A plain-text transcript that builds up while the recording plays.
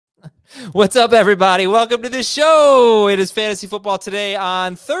What's up, everybody? Welcome to the show. It is Fantasy Football Today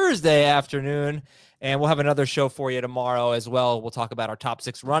on Thursday afternoon, and we'll have another show for you tomorrow as well. We'll talk about our top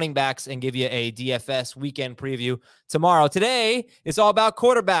 6 running backs and give you a DFS weekend preview tomorrow. Today, it's all about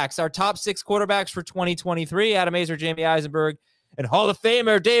quarterbacks, our top 6 quarterbacks for 2023. Adam Azer, Jamey Eisenberg, and Hall of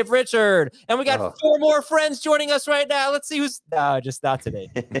Famer Dave Richard. And we got 4 more friends joining us right now. Let's see who's just not today.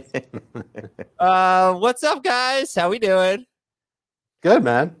 What's up, guys? How we doing? Good,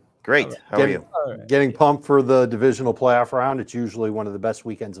 man. Great. How are you? Getting pumped for the divisional playoff round. It's usually one of the best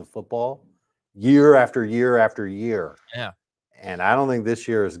weekends of football, year after year after year. Yeah. And I don't think this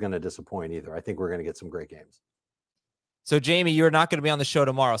year is going to disappoint either. I think we're going to get some great games. So, Jamey, you're not going to be on the show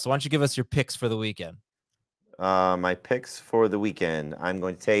tomorrow. So why don't you give us your picks for the weekend? My picks for the weekend. I'm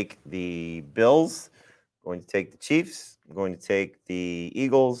going to take the Bills, I'm going to take the Chiefs, I'm going to take the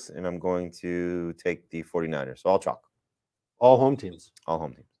Eagles, and I'm going to take the 49ers. So all chalk. All home teams. All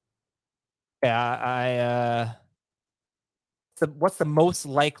home teams. Yeah, what's the most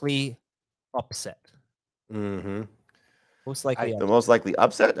likely upset? Most likely the most likely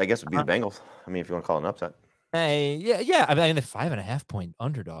upset, I guess, would be the Bengals. I mean, if you want to call it an upset. Hey, yeah. I mean, the 5.5 point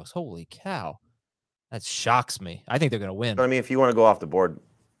underdogs. Holy cow, that shocks me. I think they're going to win. But I mean, if you want to go off the board,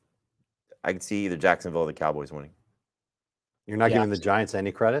 I could see either Jacksonville or the Cowboys winning. You're not giving the Giants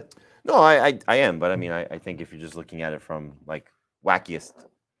any credit? No, I am, but I mean, I think if you're just looking at it from like wackiest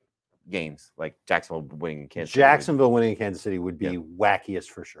games, like Jacksonville winning Kansas City. Jacksonville winning Kansas City would be wackiest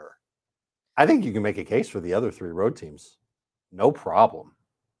for sure. I think you can make a case for the other 3 road teams. No problem.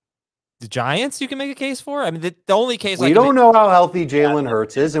 The Giants, you can make a case for? I mean, the only case we don't know how healthy Jalen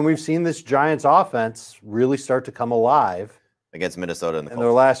Hurts is, and we've seen this Giants offense really start to come alive against Minnesota in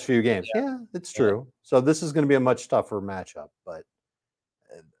their last few games. Yeah, it's true. So this is going to be a much tougher matchup, but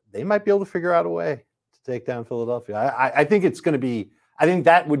they might be able to figure out a way to take down Philadelphia. I think it's going to be. I think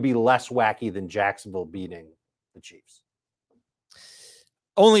that would be less wacky than Jacksonville beating the Chiefs.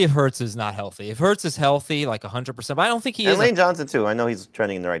 Only if Hurts is not healthy. If Hurts is healthy, like 100%, but I don't think he is. And Lane Johnson, too. I know he's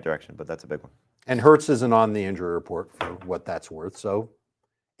trending in the right direction, but that's a big one. And Hurts isn't on the injury report for what that's worth. So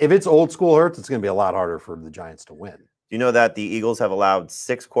if it's old school Hurts, it's going to be a lot harder for the Giants to win. Do you know that the Eagles have allowed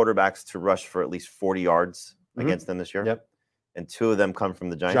 6 quarterbacks to rush for at least 40 yards against them this year? Yep. And 2 of them come from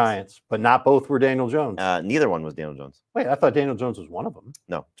the Giants. But not both were Daniel Jones. Neither one was Daniel Jones. Wait, I thought Daniel Jones was one of them.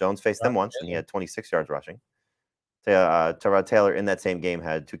 No, Jones faced them once, and he had 26 yards rushing. Tyrod Taylor in that same game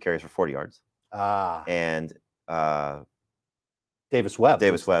had 2 carries for 40 yards. And Davis Webb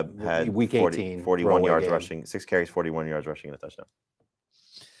had week 18, 41 yards rushing, 6 carries, 41 yards rushing, and a touchdown.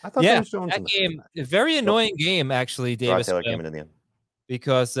 I thought Davis Jones that game, a very annoying game, actually, Davis Taylor came in the end.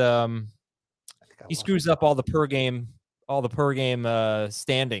 Because he screws up all the per game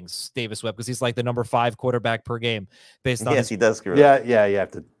standings, Davis Webb, because he's like the number 5 quarterback per game based on he does screw it up. Yeah, you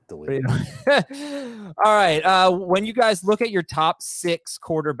have to delete it. All right. When you guys look at your top 6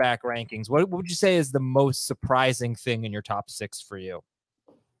 quarterback rankings, what would you say is the most surprising thing in your top 6 for you?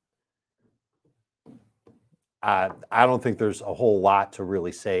 I don't think there's a whole lot to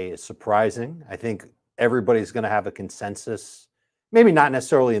really say is surprising. I think everybody's going to have a consensus. Maybe not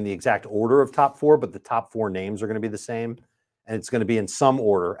necessarily in the exact order of top 4, but the top 4 names are going to be the same. And it's going to be in some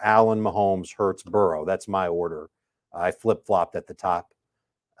order: Allen, Mahomes, Hurts, Burrow. That's my order. I flip-flopped at the top.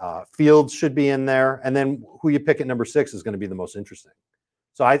 Fields should be in there. And then who you pick at number 6 is going to be the most interesting.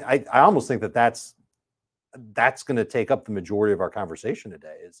 So I almost think that's going to take up the majority of our conversation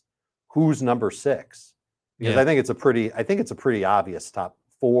today is who's number 6. Because I think it's a pretty obvious top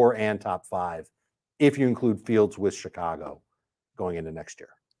 4 and top 5 if you include Fields with Chicago going into next year.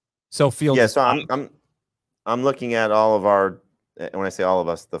 So Fields. Yeah, so I'm looking at all of our, when I say all of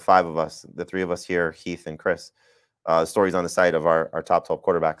us, the 5 of us, the 3 of us here, Heath and Chris, stories on the site of our top 12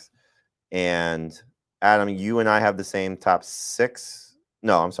 quarterbacks. And Adam, you and I have the same top 6.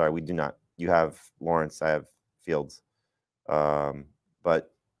 No, I'm sorry, we do not. You have Lawrence, I have Fields.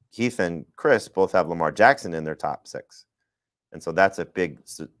 But Heath and Chris both have Lamar Jackson in their top 6. And so that's a big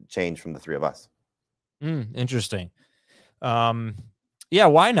change from the 3 of us. Interesting. Yeah,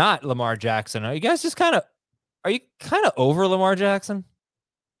 why not Lamar Jackson? Are you guys just kind of over Lamar Jackson?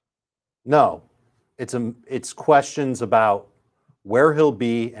 No. It's questions about where he'll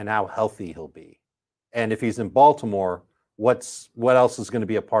be and how healthy he'll be. And if he's in Baltimore, what else is going to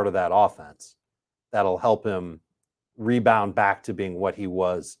be a part of that offense that'll help him rebound back to being what he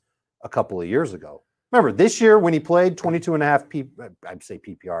was a couple of years ago? Remember, this year when he played 22.5 I'd say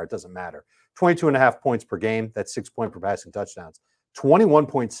PPR, it doesn't matter. 22.5 points per game, that's 6 points per passing touchdowns.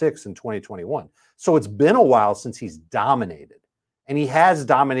 21.6 in 2021. So it's been a while since he's dominated. And he has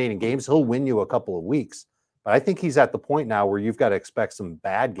dominating games. He'll win you a couple of weeks. But I think he's at the point now where you've got to expect some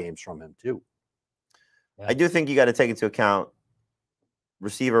bad games from him too. Yeah. I do think you got to take into account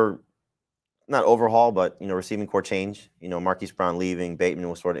receiver, not overhaul, but receiving core change. Marquise Brown leaving, Bateman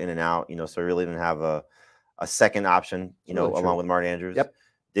was sort of in and out. So really didn't have a second option. Really along with Mark Andrews. Yep.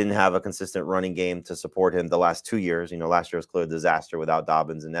 Didn't have a consistent running game to support him the last 2 years. Last year was clearly a disaster without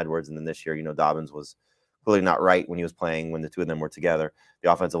Dobbins and Edwards, and then this year, Dobbins was clearly not right when he was playing when the two of them were together.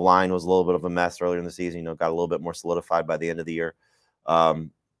 The offensive line was a little bit of a mess earlier in the season. Got a little bit more solidified by the end of the year.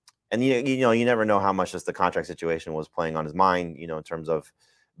 And you never know how much just the contract situation was playing on his mind, in terms of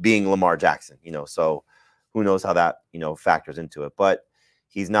being Lamar Jackson, so who knows how that, factors into it. But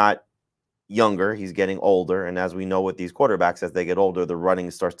he's not younger, he's getting older. And as we know with these quarterbacks, as they get older, the running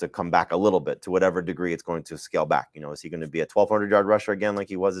starts to come back a little bit to whatever degree it's going to scale back. Is he going to be a 1,200-yard rusher again like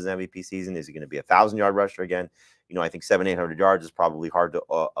he was his MVP season? Is he going to be a 1,000-yard rusher again? I think 700-800 yards is probably hard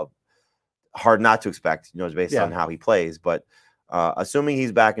not to expect, based on how he plays. But assuming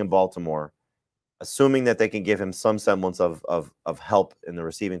he's back in Baltimore, assuming that they can give him some semblance of help in the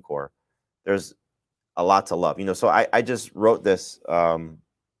receiving core, there's a lot to love. So I just wrote this.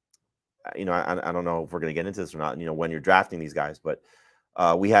 I don't know if we're going to get into this or not. When you're drafting these guys, but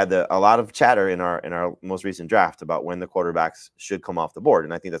we had a lot of chatter in our most recent draft about when the quarterbacks should come off the board,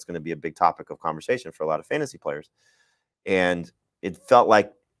 and I think that's going to be a big topic of conversation for a lot of fantasy players. And it felt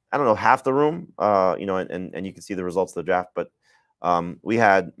like, I don't know, half the room, and you can see the results of the draft, but we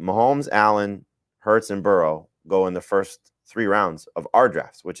had Mahomes, Allen, Hurts, and Burrow go in the first 3 rounds of our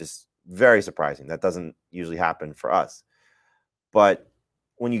drafts, which is very surprising. That doesn't usually happen for us. But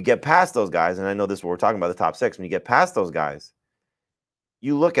when you get past those guys, and I know this is what we're talking about, the top 6, when you get past those guys,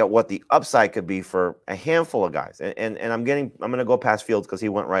 you look at what the upside could be for a handful of guys. And I'm going to go past Fields because he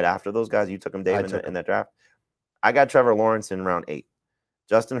went right after those guys. You took him, Dave, in that draft. I got Trevor Lawrence in round 8.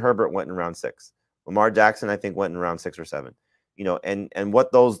 Justin Herbert went in round 6. Lamar Jackson, I think, went in round 6 or 7. And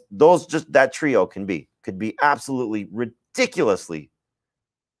what those just that trio could be absolutely ridiculously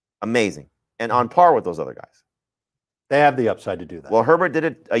amazing and on par with those other guys. They have the upside to do that. Well, Herbert did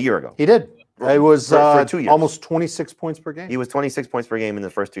it a year ago. He did. It was for 2 years. Almost 26 points per game. He was 26 points per game in the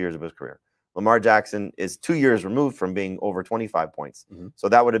first 2 years of his career. Lamar Jackson is 2 years removed from being over 25 points. Mm-hmm. So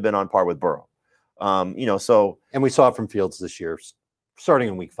that would have been on par with Burrow. And we saw it from Fields this year, starting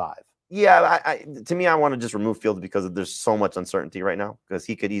in week 5. Yeah, to me, I want to just remove Fields because there's so much uncertainty right now, because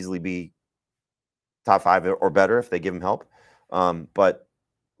he could easily be top 5 or better if they give him help. But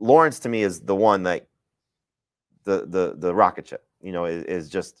Lawrence, to me, is the one that the rocket ship, is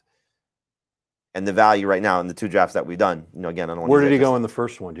just, and the value right now in the 2 drafts that we've done, again, I don't want Where did he go in the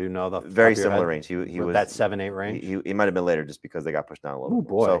first one? Do you know? The very similar range. He was that 7-8 range. He might have been later just because they got pushed down a little. Oh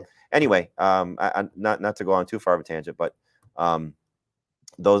boy. So anyway, not to go on too far of a tangent, but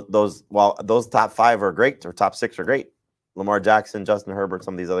those top 5 are great, or top 6 are great. Lamar Jackson, Justin Herbert,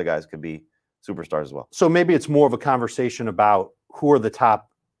 some of these other guys could be superstars as well. So maybe it's more of a conversation about who are the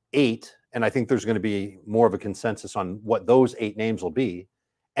top 8, and I think there's going to be more of a consensus on what those 8 names will be,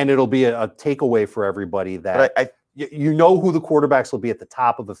 and it'll be a takeaway for everybody that you know who the quarterbacks will be at the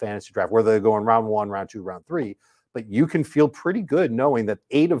top of the fantasy draft, whether they go in round 1, round 2, round 3. But you can feel pretty good knowing that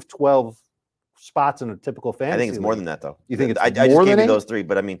 8 of 12 spots in a typical fantasy. I think it's more than that, though. You think it's I just gave you those 3,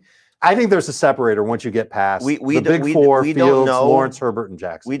 but I mean, I think there's a separator once you get past the big 4: Fields, Lawrence, Herbert, and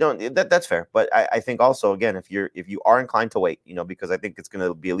Jackson. We don't. That's fair, but I think also, again, if you are inclined to wait, because I think it's going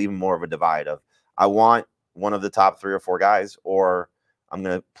to be even more of a divide of, I want one of the top 3 or 4 guys, or I'm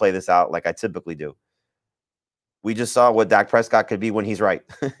going to play this out like I typically do. We just saw what Dak Prescott could be when he's right.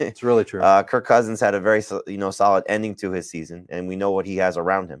 It's really true. Kirk Cousins had a very solid ending to his season, and we know what he has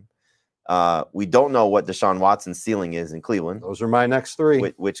around him. We don't know what Deshaun Watson's ceiling is in Cleveland. Those are my next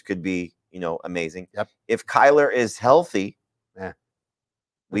 3, which could be, amazing. Yep. If Kyler is healthy,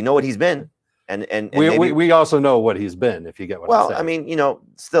 we know what he's been, and we also know what he's been. If you get what I'm saying. I mean,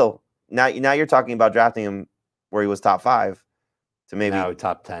 still now you're talking about drafting him where he was top 5 to maybe now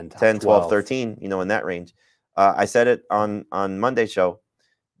top 10, 12, 13, in that range. I said it on Monday's show,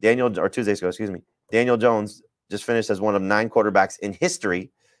 Tuesday's show, excuse me. Daniel Jones just finished as one of 9 quarterbacks in history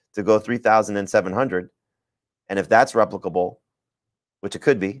to go 3,700. And if that's replicable, which it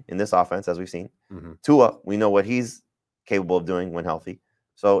could be in this offense, as we've seen, Tua, we know what he's capable of doing when healthy.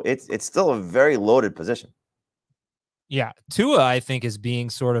 So it's still a very loaded position. Yeah. Tua, I think, is being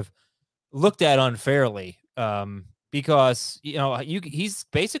sort of looked at unfairly because, he's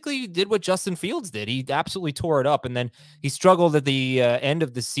basically did what Justin Fields did. He absolutely tore it up, and then he struggled at the end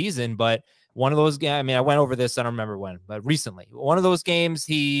of the season, but one of those games, I mean, I went over this, I don't remember when, but recently, one of those games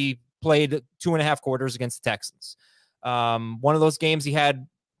he played 2.5 quarters against the Texans. One of those games he had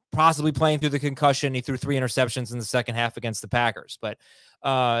possibly playing through the concussion. He threw 3 interceptions in the second half against the Packers. But,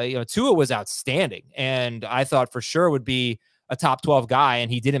 Tua was outstanding, and I thought for sure would be a top 12 guy,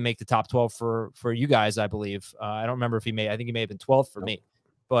 and he didn't make the top 12 for you guys, I believe. I don't remember if I think he may have been 12th for me.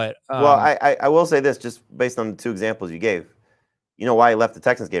 But well, I will say this, just based on the 2 examples you gave. You know why he left the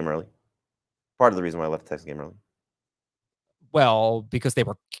Texans game early? Part of the reason why I left the Texans game early. Well, because they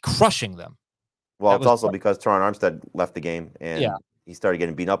were crushing them. Well, it's also because Teron Armstead left the game, and he started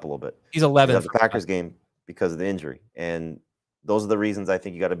getting beat up a little bit. He's 11. He left the Packers game because of the injury. And those are the reasons I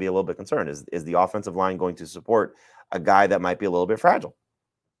think you got to be a little bit concerned. Is the offensive line going to support a guy that might be a little bit fragile?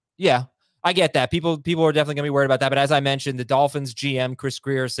 Yeah, I get that. People are definitely going to be worried about that. But as I mentioned, the Dolphins GM, Chris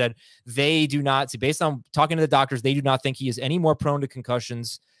Greer, said they do not, based on talking to the doctors, they do not think he is any more prone to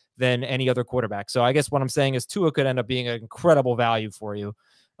concussions than any other quarterback. So I guess what I'm saying is Tua could end up being an incredible value for you.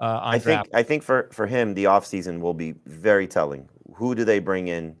 I think for him, the offseason will be very telling. Who do they bring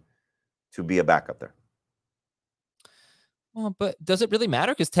in to be a backup there? Well, but does it really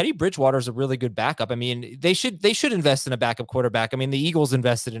matter? Because Teddy Bridgewater is a really good backup. I mean, they should invest in a backup quarterback. I mean, the Eagles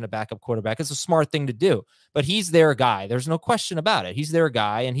invested in a backup quarterback. It's a smart thing to do. But he's their guy. There's no question about it. He's their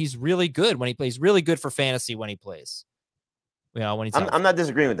guy, and he's really good when he plays. Really good for fantasy when he plays. When he's I'm not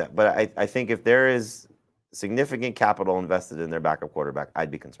disagreeing with that, but I think if there is significant capital invested in their backup quarterback,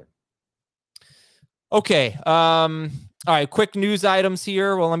 I'd be concerned. Okay. All right. Quick news items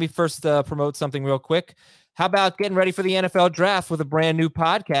here. Well, let me first promote something real quick. How about getting ready for the NFL draft with a brand new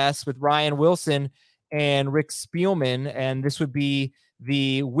podcast with Ryan Wilson and Rick Spielman? And this would be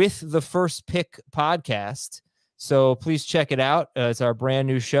the With the First Pick podcast. So please check it out. It's our brand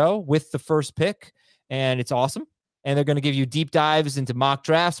new show, With the First Pick, and it's awesome. And they're going to give you deep dives into mock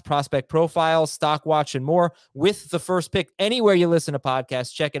drafts, prospect profiles, stock watch, and more with the first pick. Anywhere you listen to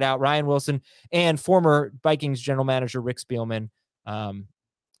podcasts, check it out. Ryan Wilson and former Vikings general manager Rick Spielman.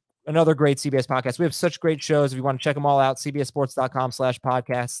 Another great CBS podcast. We have such great shows. If you want to check them all out,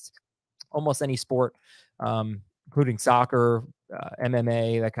 cbssports.com/podcasts. Almost any sport, including soccer,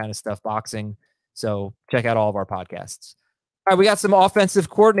 MMA, that kind of stuff, boxing. So check out all of our podcasts. All right, we got some offensive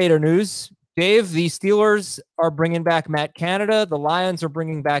coordinator news. Dave, the Steelers are bringing back Matt Canada. The Lions are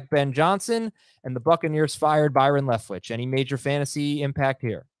bringing back Ben Johnson, and the Buccaneers fired Byron Leftwich. Any major fantasy impact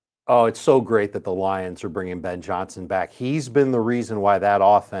here? Oh, it's so great that the Lions are bringing Ben Johnson back. He's been the reason why that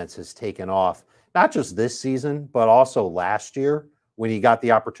offense has taken off, not just this season, but also last year when he got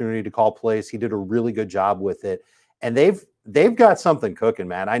the opportunity to call plays. He did a really good job with it, and they've got something cooking,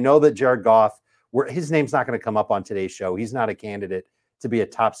 man. I know that Jared Goff, his name's not going to come up on today's show. He's not a candidate to be a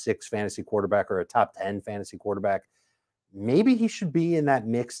top 6 fantasy quarterback or a top 10 fantasy quarterback. Maybe he should be in that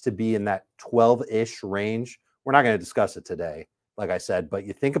mix to be in that 12-ish range. We're not going to discuss it today, like I said, but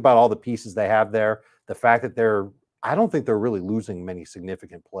you think about all the pieces they have there, the fact that I don't think they're really losing many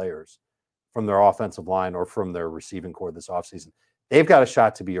significant players from their offensive line or from their receiving core this offseason. They've got a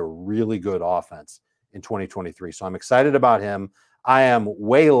shot to be a really good offense in 2023. So I'm excited about him. I am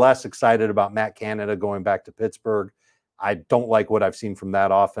way less excited about Matt Canada going back to Pittsburgh. I don't like what I've seen from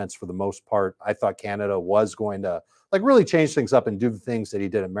that offense for the most part. I thought Canada was going to really change things up and do the things that he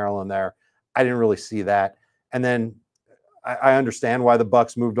did at Maryland there. I didn't really see that. And then I understand why the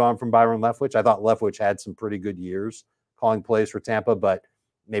Bucs moved on from Byron Leftwich. I thought Leftwich had some pretty good years calling plays for Tampa, but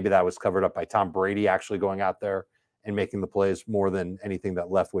maybe that was covered up by Tom Brady actually going out there and making the plays more than anything that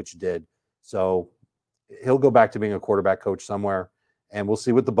Leftwich did. So he'll go back to being a quarterback coach somewhere, and we'll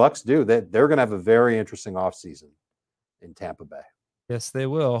see what the Bucs do. They're going to have a very interesting offseason in Tampa Bay. Yes, they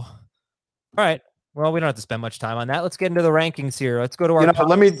will. All right. Well, we don't have to spend much time on that. Let's get into the rankings here. Let's go to our.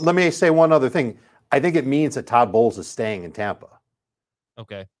 Let me say one other thing. I think it means that Todd Bowles is staying in Tampa.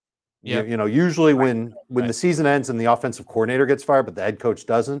 Okay. Yeah. Usually when the season ends and the offensive coordinator gets fired, but the head coach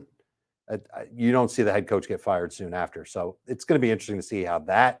doesn't, you don't see the head coach get fired soon after. So it's going to be interesting to see how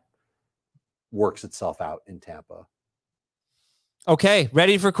that works itself out in Tampa. Okay.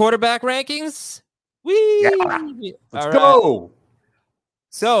 Ready for quarterback rankings? Whee! Yeah. Let's go.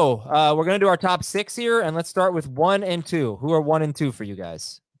 So we're going to do our top 6 here, and let's start with 1 and 2. Who are 1 and 2 for you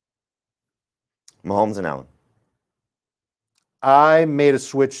guys? Mahomes and Allen. I made a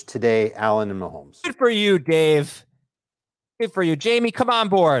switch today, Allen and Mahomes. Good for you, Dave. Good for you. Jamey, come on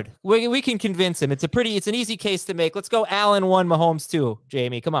board. We can convince him. It's an easy case to make. Let's go Allen 1, Mahomes 2.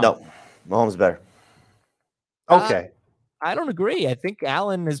 Jamey, come on. No, Mahomes better. Okay. I don't agree. I think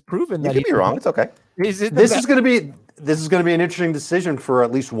Allen has proven that you could be wrong. It's okay. This is going to be an interesting decision for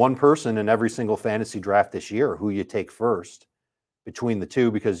at least one person in every single fantasy draft this year, who you take first. between the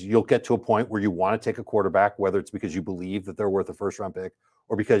two, because you'll get to a point where you want to take a quarterback, whether it's because you believe that they're worth a first-round pick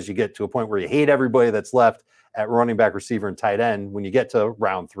or because you get to a point where you hate everybody that's left at running back, receiver, and tight end when you get to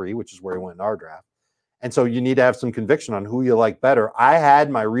round 3, which is where he went in our draft. And so you need to have some conviction on who you like better. I had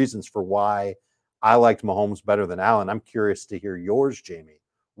my reasons for why I liked Mahomes better than Allen. I'm curious to hear yours, Jamey,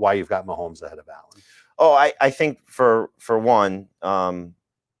 why you've got Mahomes ahead of Allen. Oh, I think for one,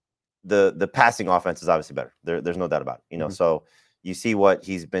 the passing offense is obviously better. There's no doubt about it. You know, so you see what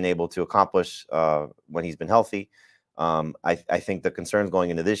he's been able to accomplish when he's been healthy. I think the concerns going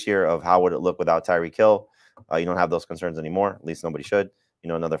into this year of how would it look without Tyreek Hill, you don't have those concerns anymore. At least nobody should. You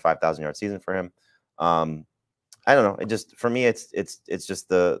know, another 5,000-yard season for him. I don't know. It just, for me, it's just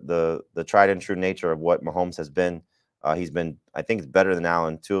the tried and true nature of what Mahomes has been. He's been, I think, it's better than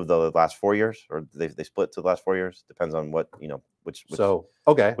Allen 2 of the last 4 years, or they split to the last 4 years. Depends on what, you know, which so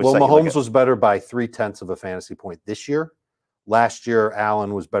okay. Which well, Mahomes was better by 0.3 of a fantasy point this year. Last year,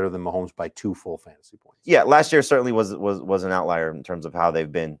 Allen was better than Mahomes by 2 full fantasy points. Yeah, last year certainly was an outlier in terms of how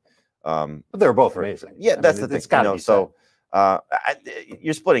they've been. But they're both amazing. Yeah, that's the thing. It's gotta be so.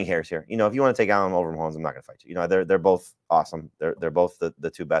 You're splitting hairs here. You know, if you want to take Allen over Mahomes, I'm not going to fight you. You know, they're both awesome. They're both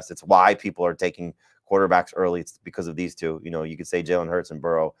the 2 best. It's why people are taking quarterbacks early. It's because of these 2. You know, you could say Jalen Hurts and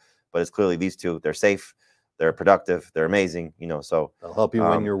Burrow, but it's clearly these 2. They're safe. They're productive. They're amazing. You know, so they'll help you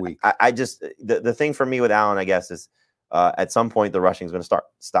win your week. I just the thing for me with Allen, I guess, is at some point the rushing is going to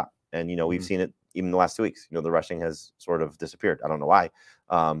stop. And you know, we've seen it even the last 2 weeks. You know, the rushing has sort of disappeared. I don't know why,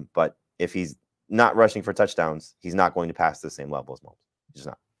 but if he's not rushing for touchdowns, he's not going to pass to the same level as Mahomes. He's just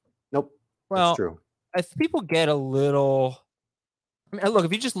not. Nope. Well, that's true. If people get a little, I mean, look,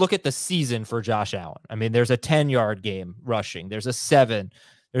 if you just look at the season for Josh Allen, I mean, there's a 10-yard game rushing, there's a 7,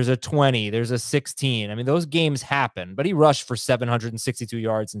 there's a 20, there's a 16. I mean, those games happen, but he rushed for 762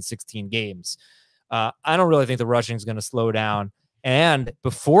 yards in 16 games. I don't really think the rushing is going to slow down. And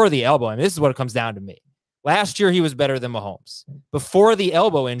before the elbow, I mean, this is what it comes down to me. Last year, he was better than Mahomes. Before the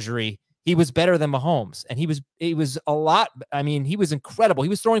elbow injury, he was better than Mahomes. And he was a lot. I mean, he was incredible. He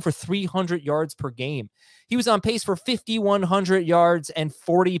was throwing for 300 yards per game. He was on pace for 5,100 yards and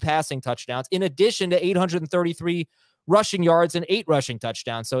 40 passing touchdowns, in addition to 833 rushing yards and 8 rushing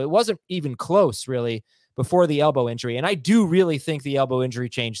touchdowns. So it wasn't even close, really, before the elbow injury. And I do really think the elbow injury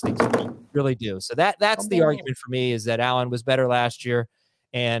changed things. Really do. So that's the argument for me, is that Allen was better last year.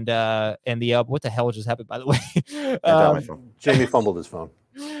 And the elbow, what the hell just happened, by the way? Jamey fumbled his phone.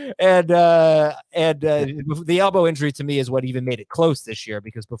 And the elbow injury to me is what even made it close this year,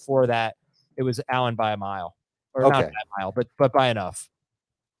 because before that it was Allen by a mile, or not by a mile, but by enough.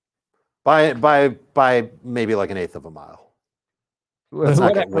 By maybe like 1/8 of a mile. Let's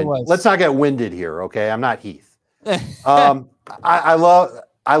not get winded here, okay? I'm not Heath. I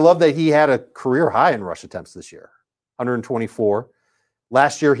love that he had a career high in rush attempts this year, 124.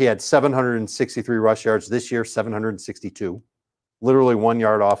 Last year he had 763 rush yards. This year 762, literally 1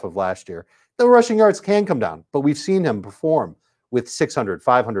 yard off of last year. The rushing yards can come down, but we've seen him perform with 600,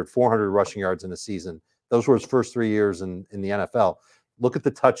 500, 400 rushing yards in a season. Those were his first 3 years in the NFL. Look at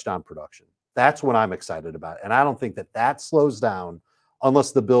the touchdown production. That's what I'm excited about. And I don't think that slows down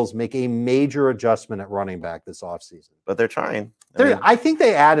unless the Bills make a major adjustment at running back this offseason. But they're trying. I think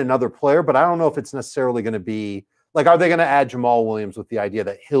they add another player, but I don't know if it's necessarily going to be like, are they going to add Jamal Williams with the idea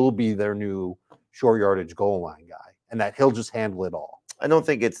that he'll be their new short yardage goal line guy and that he'll just handle it all? I don't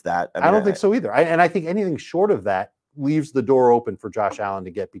think it's that. I don't think so either. And I think anything short of that leaves the door open for Josh Allen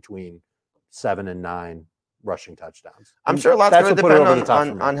to get between 7 and 9 rushing touchdowns. I'm sure a lot's going to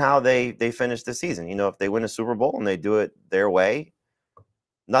depend on how they finish the season. You know, if they win a Super Bowl and they do it their way,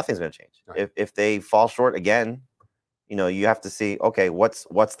 nothing's going to change. Right. If they fall short again, you know, you have to see, okay, what's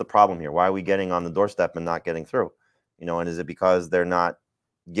the problem here? Why are we getting on the doorstep and not getting through? You know, and is it because they're not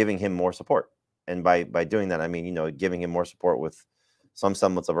giving him more support? And by doing that, I mean, you know, giving him more support with some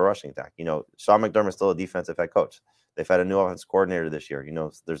semblance of a rushing attack. You know, Sean McDermott's still a defensive head coach. They've had a new offensive coordinator this year. You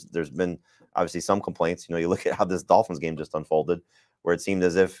know, there's been obviously some complaints. You know, you look at how this Dolphins game just unfolded, where it seemed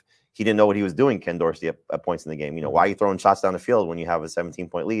as if he didn't know what he was doing, Ken Dorsey, at points in the game. You know, why are you throwing shots down the field when you have a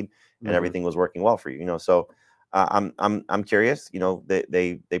 17-point lead and everything was working well for you? You know, so I'm curious. You know,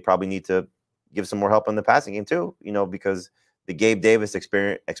 they probably need to give some more help in the passing game too. You know, because the Gabe Davis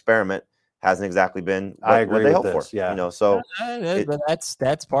experiment hasn't exactly been what they hoped for. Yeah, you know, so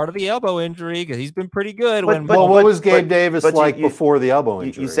that's part of the elbow injury, because he's been pretty good. What was Gabe Davis like before the elbow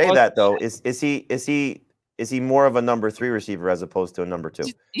injury? You say that though. Is he more of a number 3 receiver as opposed to a number 2?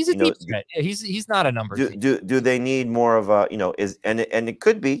 He's a deep threat. He's not a number 2. Do they need more of a, you know, and it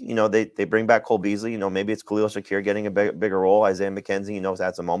could be, you know, they bring back Cole Beasley, you know, maybe it's Khalil Shakir getting a bigger role. Isaiah McKenzie, you know, has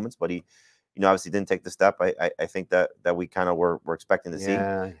had some moments, but he obviously didn't take the step. I think that we kind of were expecting to see.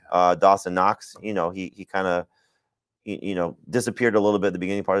 Yeah. Dawson Knox, he kind of disappeared a little bit at the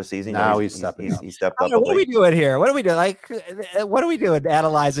beginning part of the season. Now he stepped up. What are we doing here? What are we doing? What are we doing?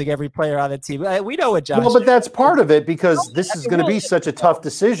 Analyzing every player on the team. We know what Josh. Well, but that's part of it because this is going to be such a tough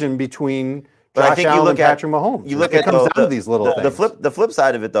decision between Josh Allen and Patrick Mahomes. You look it at comes down to these little things. The flip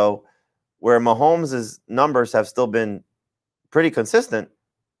side of it, though, where Mahomes' numbers have still been pretty consistent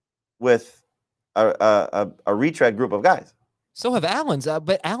with a retread group of guys. So have Allen's,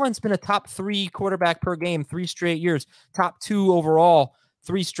 but Allen's been a top 3 quarterback per game 3 straight years, top 2 overall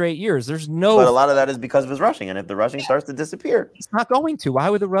 3 straight years. There's no. But a lot of that is because of his rushing, and if the rushing starts to disappear, it's not going to. Why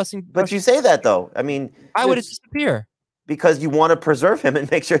would the rushing? But you say that though. I mean, why would it disappear? Because you want to preserve him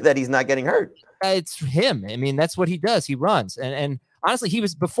and make sure that he's not getting hurt. It's him. I mean, that's what he does. He runs, and honestly, he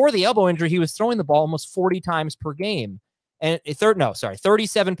was before the elbow injury. He was throwing the ball almost 40 times per game. And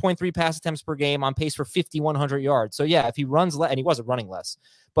 37.3 pass attempts per game, on pace for 5,100 yards. So yeah, if he runs less, and he wasn't running less,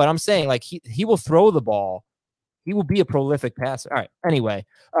 but I'm saying like he will throw the ball. He will be a prolific passer. All right. Anyway,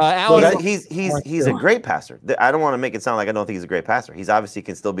 Allen, he's a great passer. I don't want to make it sound like I don't think he's a great passer. He's obviously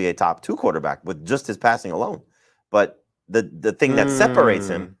can still be a top 2 quarterback with just his passing alone. But the thing that separates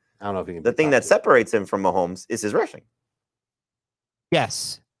him, I don't know if he can. The thing that separates him from Mahomes is his rushing.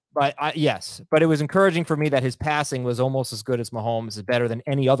 Yes. But but it was encouraging for me that his passing was almost as good as Mahomes, is better than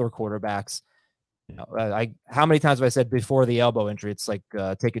any other quarterbacks. How many times have I said before the elbow injury? It's like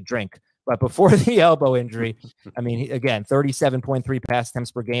take a drink. But before the elbow injury, I mean, again, 37.3 pass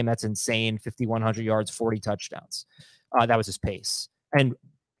attempts per game. That's insane. 5,100 yards, 40 touchdowns. That was his pace. And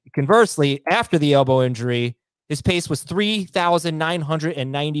conversely, after the elbow injury, his pace was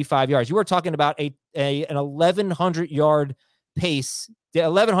 3,995 yards. You were talking about an 1,100 yard pace. The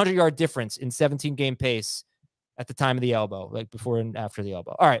 1,100 yard difference in 17 game pace at the time of the elbow, like before and after the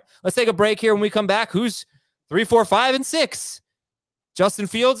elbow. All right, let's take a break here. When we come back, who's 3, 4, 5, and 6? Justin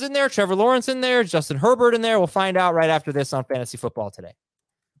Fields in there, Trevor Lawrence in there, Justin Herbert in there. We'll find out right after this on Fantasy Football Today.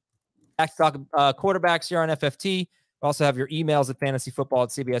 Back to talk quarterbacks here on FFT. We also have your emails at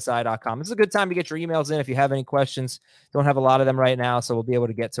fantasyfootball@cbsi.com. This is a good time to get your emails in if you have any questions. Don't have a lot of them right now, so we'll be able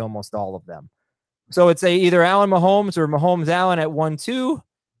to get to almost all of them. So it's either Allen Mahomes or Mahomes Allen at 1-2.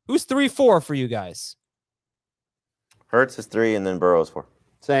 Who's 3-4 for you guys? Hurts is 3, and then Burrow is 4.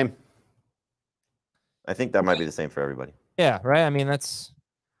 Same. I think that might be the same for everybody. Yeah, right. I mean, I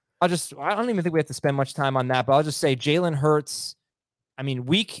don't even think we have to spend much time on that, but I'll just say Jalen Hurts. I mean,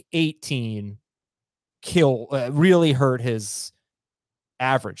 week 18 really hurt his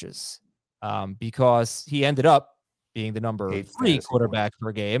averages because he ended up being the number 3 quarterback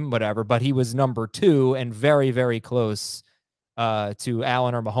per game, whatever, but he was number 2 and very, very close to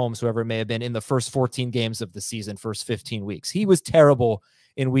Allen or Mahomes, whoever it may have been, in the first 14 games of the season, first 15 weeks. He was terrible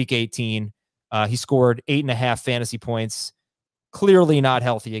in week 18. He scored 8.5 fantasy points, clearly not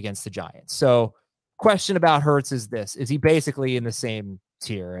healthy against the Giants. So question about Hurts is this: is he basically in the same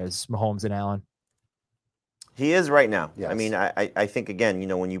tier as Mahomes and Allen? He is right now. Yes. I mean, I think, again,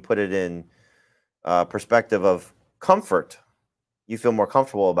 when you put it in perspective of comfort, you feel more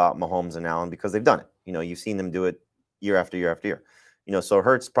comfortable about Mahomes and Allen because they've done it. You've seen them do it year after year after year. So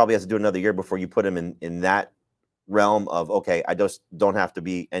Hurts probably has to do another year before you put him in that realm of, okay, I just don't have to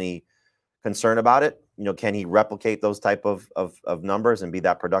be any concern about it. Can he replicate those type of numbers and be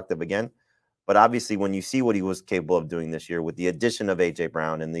that productive again? But obviously, when you see what he was capable of doing this year with the addition of A.J.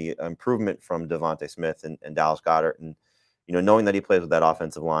 Brown and the improvement from Devontae Smith and Dallas Goedert, and knowing that he plays with that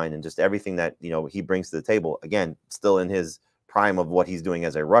offensive line and just everything that he brings to the table, again, still in his prime of what he's doing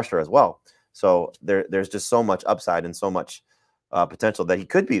as a rusher as well. So there's just so much upside and so much potential that he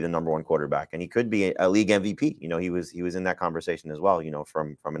could be the number 1 quarterback, and he could be a league MVP. He was in that conversation as well,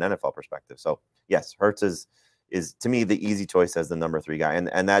 from an NFL perspective. So yes, Hurts is to me the easy choice as the number 3 guy,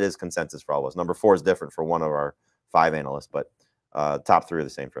 and that is consensus for all of us. Number 4 is different for one of our 5 analysts, but top 3 are the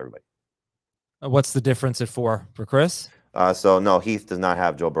same for everybody. What's the difference at 4 for Chris? So no, Heath does not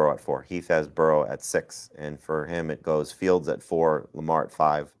have Joe Burrow at 4. Heath has Burrow at 6, and for him it goes Fields at 4, Lamar at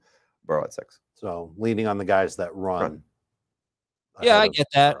 5, Burrow at 6. So leaning on the guys that run. Yeah, I get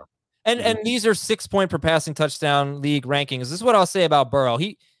that. And these are 6-point per passing touchdown league rankings. This is what I'll say about Burrow.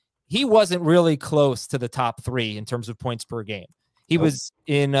 He wasn't really close to the top 3 in terms of points per game. He was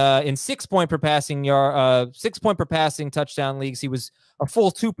in 6-point per passing 6-point per passing touchdown leagues. He was a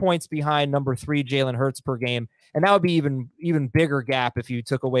full 2 points behind number 3 Jalen Hurts per game, and that would be even bigger gap if you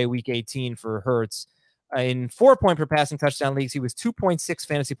took away week 18 for Hurts. In 4-point per passing touchdown leagues, he was 2.6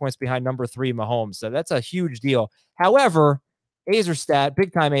 fantasy points behind number 3 Mahomes. So that's a huge deal. However,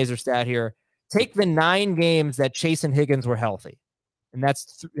 big time Azer stat here. Take the 9 games that Chase and Higgins were healthy. And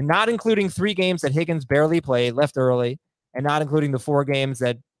that's not including 3 games that Higgins barely played, left early, and not including the 4 games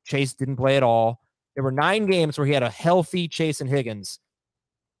that Chase didn't play at all. There were 9 games where he had a healthy Chase and Higgins.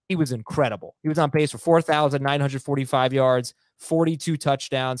 He was incredible. He was on pace for 4,945 yards, 42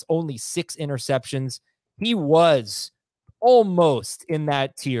 touchdowns, only 6 interceptions. He was almost in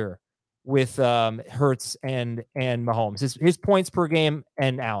that tier with Hurts and Mahomes. His points per game,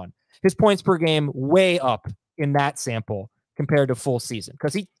 and Allen. His points per game way up in that sample compared to full season,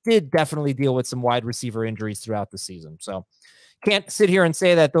 because he did definitely deal with some wide receiver injuries throughout the season. So can't sit here and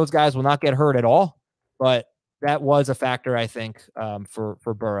say that those guys will not get hurt at all, but that was a factor, I think, for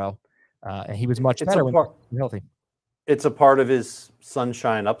Burrow. And he was much better when he was healthy. It's a part of his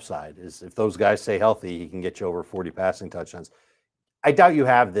sunshine upside, is if those guys stay healthy, he can get you over 40 passing touchdowns. I doubt you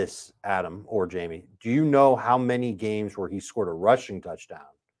have this, Adam or Jamey. Do you know how many games where he scored a rushing touchdown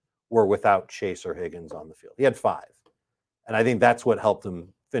were without Chase or Higgins on the field? He had 5. And I think that's what helped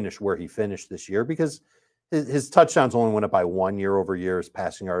him finish where he finished this year, because his touchdowns only went up by 1 year over year. His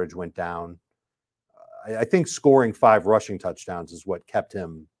passing yardage went down. I think scoring 5 rushing touchdowns is what kept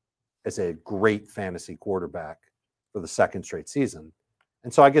him as a great fantasy quarterback for the 2nd straight season.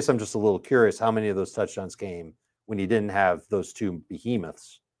 And so I guess I'm just a little curious how many of those touchdowns came when he didn't have those 2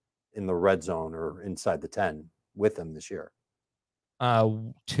 behemoths in the red zone or inside the 10 with him this year.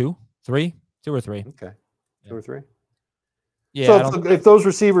 2, 3, 2 or 3. Okay. 2 or 3. Yeah. So if those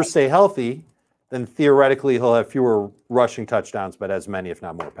receivers stay healthy, then theoretically he'll have fewer rushing touchdowns, but as many, if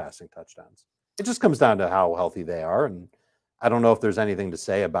not more, passing touchdowns. It just comes down to how healthy they are. And I don't know if there's anything to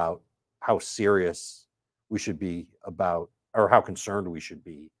say about how serious we should be about, or how concerned we should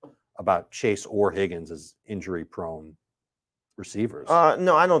be about Chase or Higgins as injury-prone receivers.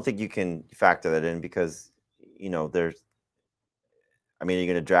 No, I don't think you can factor that in, because, are you going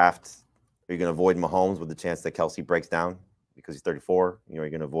to draft, are you going to avoid Mahomes with the chance that Kelsey breaks down because he's 34? You're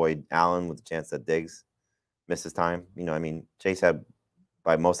going to avoid Allen with the chance that Diggs misses time. Chase had,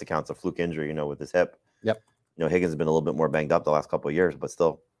 by most accounts, a fluke injury, with his hip. Yep. Higgins has been a little bit more banged up the last couple of years, but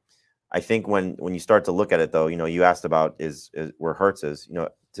still, I think when you start to look at it, though, you asked about is where Hurts is.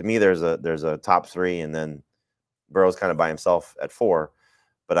 To me, there's a top 3, and then Burrow's kind of by himself at 4.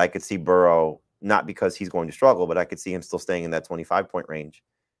 But I could see Burrow, not because he's going to struggle, but I could see him still staying in that 25-point range,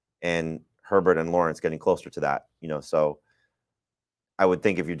 and Herbert and Lawrence getting closer to that. So I would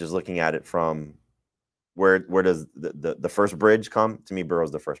think if you're just looking at it from where does the first bridge come? To me,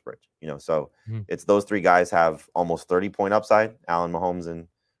 Burrow's the first bridge. So it's those 3 guys have almost 30-point upside: Allen, Mahomes,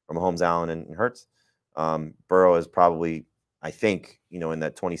 Allen, and Hurts. Burrow is probably, I think, in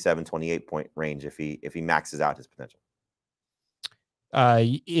that 27, 28-point range if he maxes out his potential.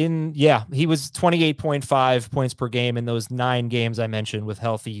 He was 28.5 points per game in those 9 games I mentioned with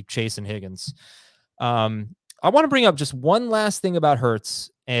healthy Chase and Higgins. I want to bring up just one last thing about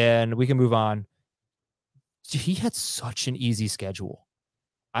Hurts, and we can move on. He had such an easy schedule.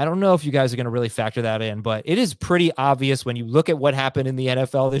 I don't know if you guys are going to really factor that in, but it is pretty obvious when you look at what happened in the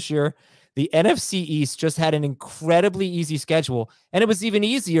NFL this year. The NFC East just had an incredibly easy schedule, and it was even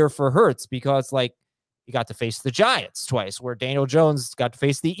easier for Hurts because, he got to face the Giants twice, where Daniel Jones got to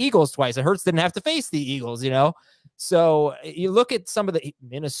face the Eagles twice, and Hurts didn't have to face the Eagles, So you look at some of the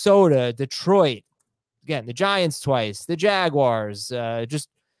Minnesota, Detroit, again, the Giants twice, the Jaguars, just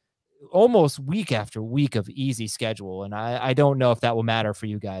almost week after week of easy schedule. And I don't know if that will matter for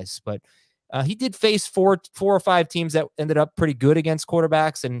you guys, but he did face four or 5 teams that ended up pretty good against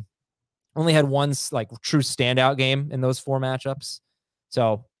quarterbacks, and only had one true standout game in those 4 matchups.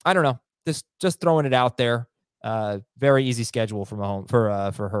 So I don't know, just throwing it out there. Very easy schedule for Mahomes,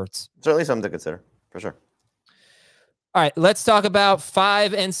 for Hurts. Certainly something to consider, for sure. All right, let's talk about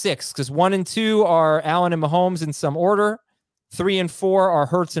 5 and 6, because 1 and 2 are Allen and Mahomes in some order. 3 and 4 are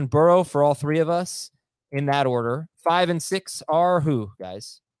Hurts and Burrow for all 3 of us in that order. 5 and 6 are who,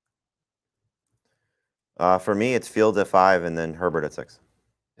 guys? For me, it's Fields at 5 and then Herbert at 6.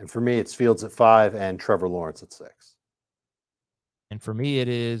 And for me, it's Fields at 5 and Trevor Lawrence at 6. And for me, it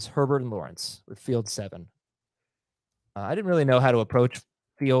is Herbert and Lawrence with Fields 7. I didn't really know how to approach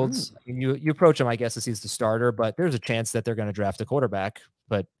Fields. I mean, you approach him, I guess, as he's the starter, but there's a chance that they're going to draft a quarterback.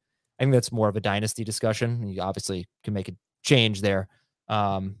 But I think that's more of a dynasty discussion. You obviously can make a change there.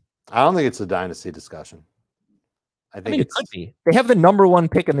 I don't think it's a dynasty discussion. I think it could be. They have the number 1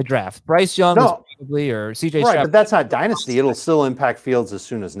 pick in the draft. Bryce Young is probably, or CJ Stroud. Right, but that's not dynasty. It'll still impact Fields as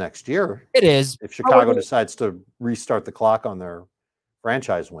soon as next year. It is. If Chicago decides to restart the clock on their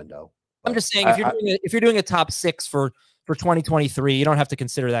franchise window. I'm just saying, if you're doing a top 6 for 2023, you don't have to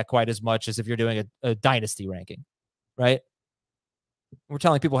consider that quite as much as if you're doing a dynasty ranking, right? We're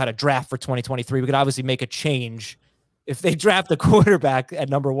telling people how to draft for 2023. We could obviously make a change if they draft a quarterback at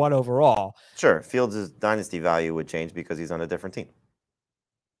number 1 overall. Sure, Fields' dynasty value would change because he's on a different team.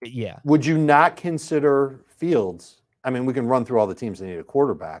 Yeah. Would you not consider Fields? I mean, we can run through all the teams that need a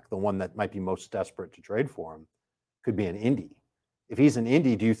quarterback. The one that might be most desperate to trade for him could be an Indy. If he's an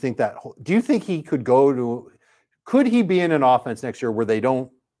Indy, do you think he could go to? Could he be in an offense next year where they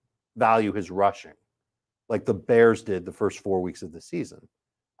don't value his rushing, like the Bears did the first 4 weeks of the season?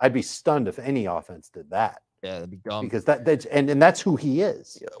 I'd be stunned if any offense did that. Yeah, that'd be dumb. Because that's who he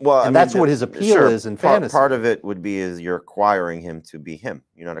is. Yeah, well, and that's what his appeal is in fantasy. Part of it would be is you're acquiring him to be him.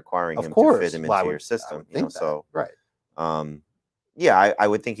 You're not acquiring him to fit him into your system. You know, so right. Yeah, I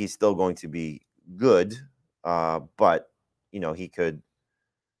would think he's still going to be good, but you know, he could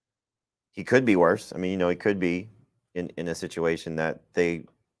be worse. I mean, you know, he could be in a situation that they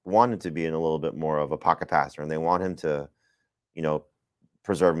wanted to be in a little bit more of a pocket passer, and they want him to, you know,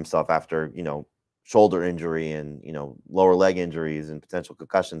 preserve himself after, you know, shoulder injury and, you know, lower leg injuries and potential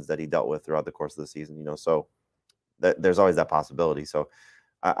concussions that he dealt with throughout the course of the season, you know, so there's always that possibility. So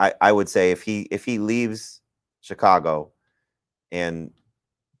I would say if he leaves Chicago and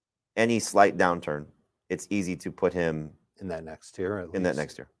any slight downturn, it's easy to put him in that next tier. That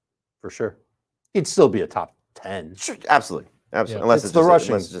next year, for sure. He'd still be a top 10. Sure, absolutely. Yeah. Unless it's the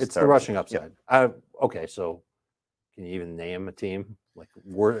rushing. It's the rushing upside. Yep. Okay, so can you even name a team? Like,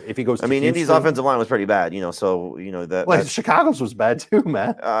 if he goes to Houston? Indy's offensive line was pretty bad, you know, so, you know, that. Well, Chicago's was bad too,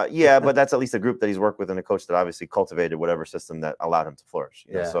 man. Yeah, but that's at least a group that he's worked with and a coach that obviously cultivated whatever system that allowed him to flourish.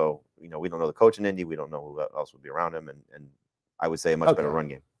 You know? So, you know, we don't know the coach in Indy. We don't know who else would be around him. And I would say a much better run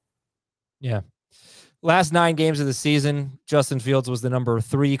game. Yeah. Last 9 games of the season, Justin Fields was the number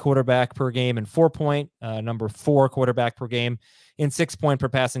 3 quarterback per game in 4-point, number 4 quarterback per game in 6-point per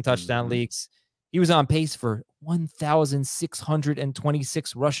passing touchdown leagues. He was on pace for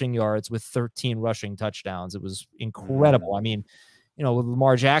 1,626 rushing yards with 13 rushing touchdowns. It was incredible. I mean, you know, with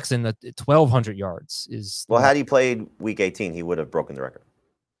Lamar Jackson, 1,200 yards is. Well, had he played Week 18, he would have broken the record.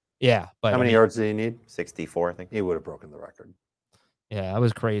 Yeah, but how many yards did he need? 64, I think. He would have broken the record. Yeah, that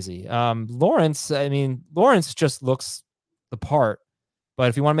was crazy. Lawrence just looks the part. But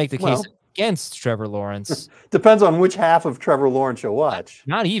if you want to make the case against Trevor Lawrence, depends on which half of Trevor Lawrence you watch.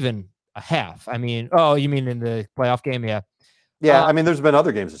 Not even a half. I mean, oh, you mean in the playoff game? Yeah. Yeah, I mean, there's been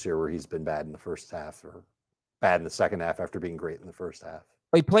other games this year where he's been bad in the first half or bad in the second half after being great in the first half.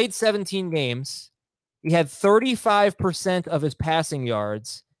 He played 17 games. He had 35% of his passing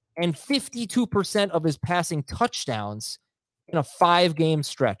yards and 52% of his passing touchdowns in a 5-game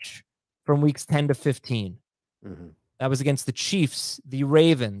stretch from weeks 10 to 15. That was against the Chiefs, the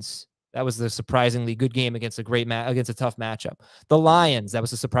Ravens. That was the surprisingly good game against a tough matchup. The Lions, that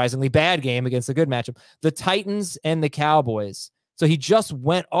was a surprisingly bad game against a good matchup. The Titans and the Cowboys. So he just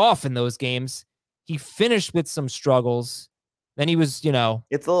went off in those games. He finished with some struggles. Then he was, you know.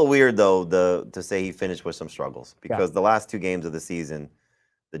 It's a little weird, though, to say he finished with some struggles because the last 2 games of the season,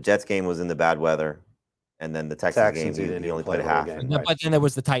 the Jets game was in the bad weather. And then the Texans game, he only played half. But then there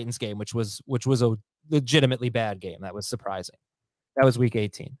was the Titans game, which was a legitimately bad game. That was surprising. That was week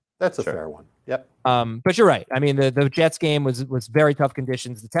 18. That's a fair one. Yep. But you're right. I mean, the Jets game was very tough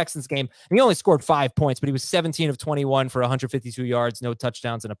conditions. The Texans game, he only scored 5 points, but he was 17 of 21 for 152 yards, no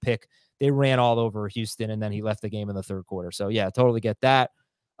touchdowns and a pick. They ran all over Houston, and then he left the game in the 3rd quarter. So yeah, totally get that.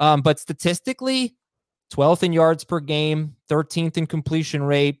 But statistically, 12th in yards per game, 13th in completion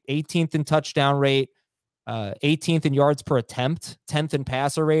rate, 18th in touchdown rate, 18th in yards per attempt, 10th in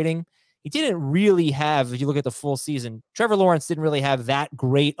passer rating. He didn't really have, if you look at the full season, Trevor Lawrence didn't really have that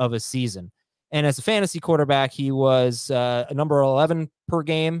great of a season. And as a fantasy quarterback, he was number 11 per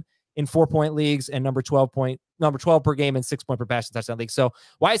game in 4-point leagues and number 12 per game in 6-point per passing touchdown league. So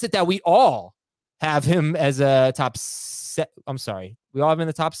why is it that we all have him as a I'm sorry, we all have him in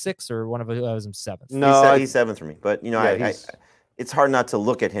the top 6, or one of us is 7th? No, he's 7th for me. But, you know, it's hard not to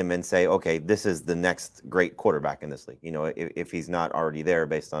look at him and say, okay, this is the next great quarterback in this league. You know, if he's not already there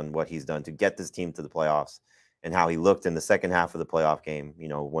based on what he's done to get this team to the playoffs and how he looked in the second half of the playoff game, you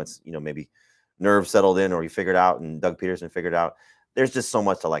know, once, you know, maybe nerves settled in or he figured out and Doug Peterson figured out. There's just so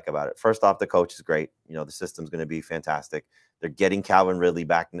much to like about it. First off, the coach is great. You know, the system's going to be fantastic. They're getting Calvin Ridley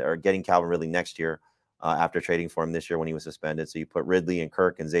back, or getting Calvin Ridley next year after trading for him this year when he was suspended. So you put Ridley and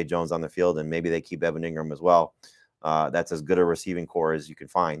Kirk and Zay Jones on the field, and maybe they keep Evan Ingram as well. That's as good a receiving core as you can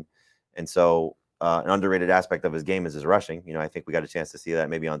find. And so an underrated aspect of his game is his rushing. You know, I think we got a chance to see that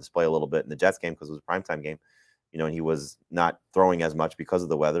maybe on display a little bit in the Jets game because it was a primetime game, you know, and he was not throwing as much because of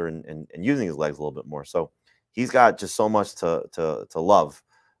the weather and using his legs a little bit more. So he's got just so much to love.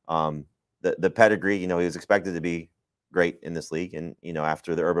 The pedigree, you know, he was expected to be great in this league. And, you know,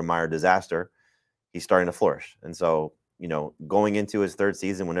 after the Urban Meyer disaster, he's starting to flourish. And so, going into his third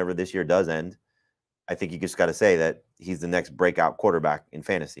season, whenever this year does end, I think you just got to say that he's the next breakout quarterback in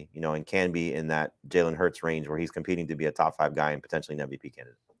fantasy, and can be in that Jalen Hurts range where he's competing to be a top 5 guy and potentially an MVP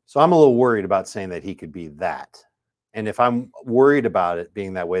candidate. So I'm a little worried about saying that he could be that. And if I'm worried about it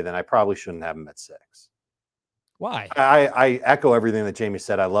being that way, then I probably shouldn't have him at 6. Why? I echo everything that Jamey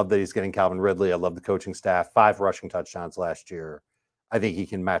said. I love that he's getting Calvin Ridley. I love the coaching staff. 5 rushing touchdowns last year. I think he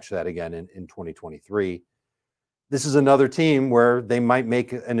can match that again in 2023. This is another team where they might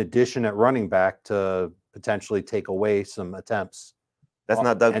make an addition at running back to potentially take away some attempts. That's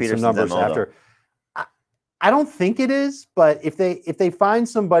not Doug Peterson's numbers after. I don't think it is, but if they find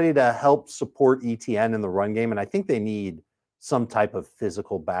somebody to help support ETN in the run game, and I think they need some type of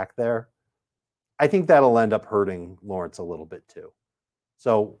physical back there, I think that'll end up hurting Lawrence a little bit too.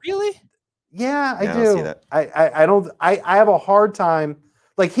 So really, yeah, I do. I don't see that. I don't. I have a hard time.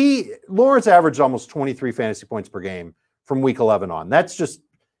 Like Lawrence averaged almost 23 fantasy points per game from week 11 on. That's just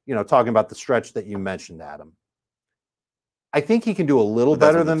talking about the stretch that you mentioned, Adam. I think he can do a little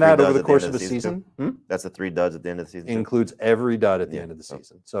better than that over the course of the season. That's the 3 duds at the end of the season. Includes every dud at the end of the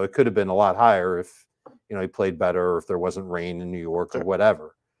season. So it could have been a lot higher if he played better, or if there wasn't rain in New York or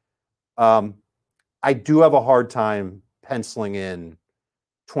whatever. I do have a hard time penciling in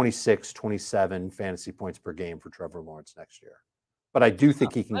 26, 27 fantasy points per game for Trevor Lawrence next year. But I do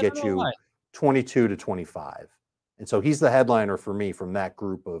think he can get you 22 to 25. And so he's the headliner for me from that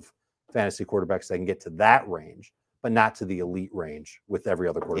group of fantasy quarterbacks that can get to that range, but not to the elite range with every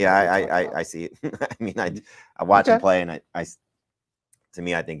other quarterback. Yeah, I see it. I mean, I watch him play, and to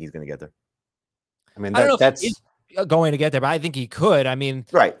me, I think he's going to get there. I mean, I don't know that's if he's going to get there, but I think he could. I mean,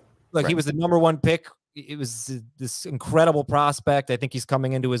 right. Look, he was the #1 pick. It was this incredible prospect. I think he's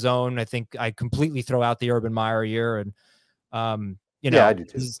coming into his own. I think I completely throw out the Urban Meyer year, and I do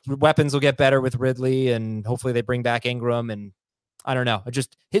too. His weapons will get better with Ridley, and hopefully they bring back Ingram. And I don't know,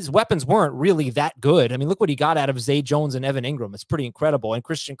 his weapons weren't really that good. I mean, look what he got out of Zay Jones and Evan Ingram. It's pretty incredible. And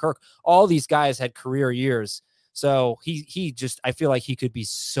Christian Kirk, all these guys had career years. So he just, I feel like he could be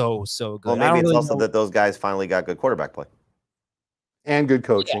so good. Well, maybe it's also that those guys finally got good quarterback play and good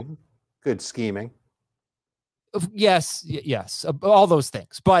coaching, good scheming. Yes, all those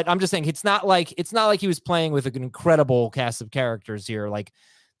things. But I'm just saying, it's not like he was playing with an incredible cast of characters here. Like,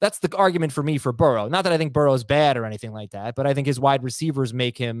 that's the argument for me for Burrow. Not that I think Burrow's bad or anything like that, but I think his wide receivers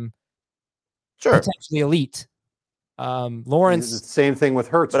make him potentially elite. Lawrence, the same thing with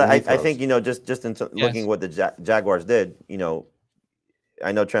Hurts. But I think just in looking what the Jaguars did,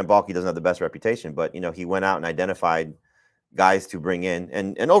 I know Trent Baalke doesn't have the best reputation, but he went out and identified guys to bring in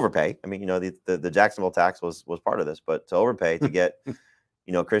and overpay. I mean, the Jacksonville tax was part of this, but to overpay to get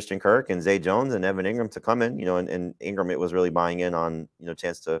Christian Kirk and Zay Jones and Evan Ingram to come in, and Ingram, it was really buying in on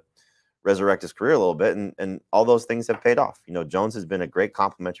chance to resurrect his career a little bit, and all those things have paid off. Jones has been a great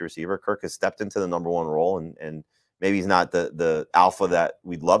complementary receiver. Kirk has stepped into the #1 role, and maybe he's not the alpha that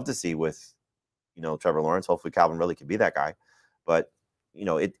we'd love to see with Trevor Lawrence. Hopefully Calvin really could be that guy, but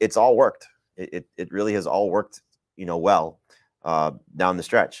it's all worked. It really has all worked well down the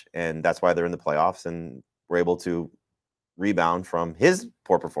stretch, and that's why they're in the playoffs and we're able to rebound from his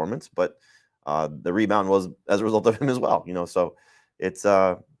poor performance, but the rebound was as a result of him as well. So it's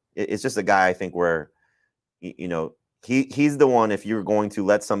just a guy, I think, where he's the one. If you're going to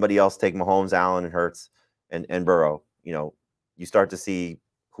let somebody else take Mahomes, Allen, and Hurts and Burrow, you start to see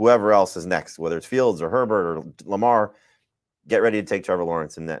whoever else is next, whether it's Fields or Herbert or Lamar, get ready to take Trevor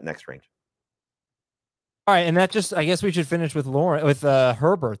Lawrence in that next range. All right, and I guess we should finish with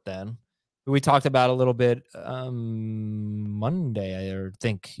Herbert then, who we talked about a little bit Monday, I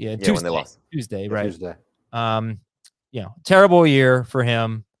think. Tuesday, when they lost. Tuesday, right? Tuesday. Terrible year for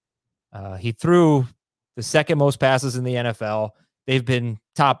him. He threw the second most passes in the NFL. They've been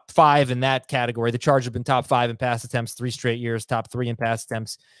top 5 in that category. The Chargers have been top 5 in pass attempts 3 straight years, top 3 in pass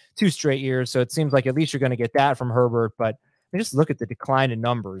attempts 2 straight years. So it seems like at least you're going to get that from Herbert, but just look at the decline in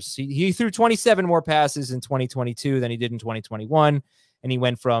numbers. He threw 27 more passes in 2022 than he did in 2021, and he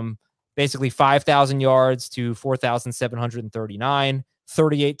went from basically 5,000 yards to 4,739,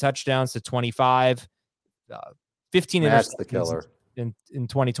 38 touchdowns to 25, 15 That's the killer. In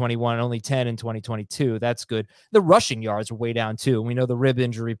 2021, only 10 in 2022. That's good. The rushing yards were way down too. We know the rib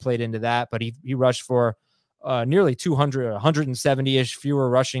injury played into that, but he rushed for nearly 200, 170-ish fewer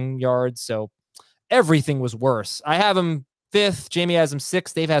rushing yards. So everything was worse. I have him 5th. Jamey has him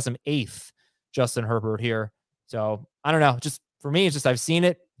 6th. Dave has him 8th. Justin Herbert here. So I don't know. Just for me, it's just I've seen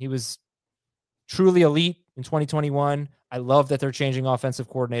it. He was truly elite in 2021. I love that they're changing offensive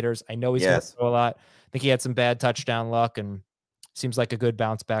coordinators. I know he's going to throw a lot. I think he had some bad touchdown luck, and seems like a good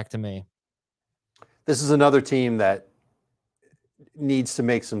bounce back to me. this is another team that needs to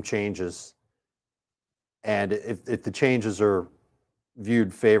make some changes. And if the changes are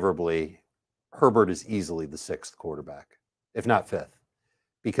viewed favorably, Herbert is easily the 6th quarterback, if not 5th.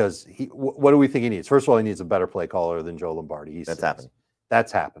 Because what do we think he needs? First of all, he needs a better play caller than Joe Lombardi. That's happening.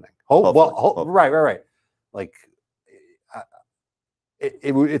 That's happening. Hopefully. Right. Like,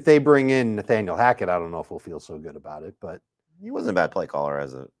 if they bring in Nathaniel Hackett, I don't know if we'll feel so good about it, but He wasn't a bad play caller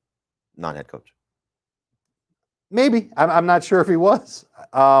as a non-head coach. maybe. I'm not sure if he was.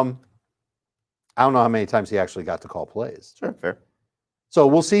 I don't know how many times he actually got to call plays. Sure, fair. So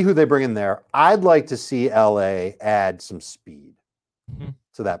we'll see who they bring in there. I'd like to see LA add some speed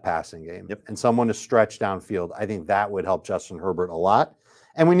to that passing game and someone to stretch downfield. I think that would help Justin Herbert a lot.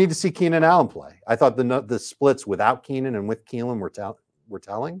 And we need to see Keenan Allen play. I thought the splits without Keenan and with Keelan were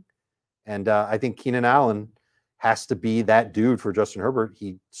telling. And I think Keenan Allen has to be that dude for Justin Herbert.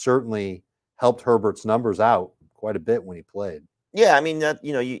 He certainly helped Herbert's numbers out quite a bit when he played. Yeah, I mean, that,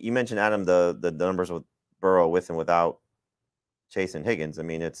 you mentioned, Adam, the numbers with Burrow with and without Chase and Higgins. I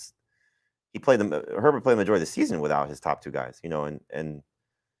mean, Herbert played the majority of the season without his top 2 guys, and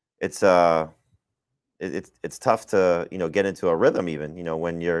it's tough to, get into a rhythm even,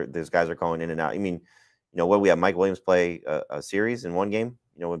 when those guys are going in and out. I mean, what we have Mike Williams play a series in one game,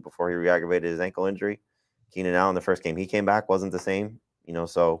 before he re-aggravated his ankle injury. Keenan Allen, the first game he came back, wasn't the same,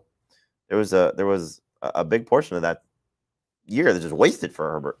 so there was a big portion of that year that just wasted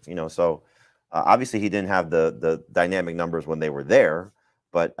for Herbert, so obviously he didn't have the dynamic numbers when they were there,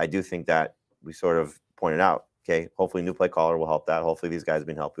 but I do think that we sort of pointed out, okay, hopefully new play caller will help that. Hopefully these guys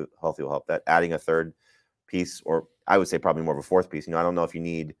being healthy will help that. Adding a 3rd piece, or I would say probably more of a 4th piece. I don't know if you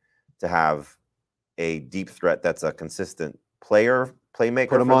need to have a deep threat that's a consistent playmaker.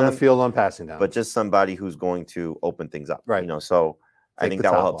 Put him on the field on passing down. But just somebody who's going to open things up. Right. So I think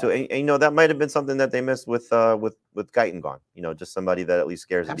that will help too. And that might have been something that they missed with Guyton gone. Just somebody that at least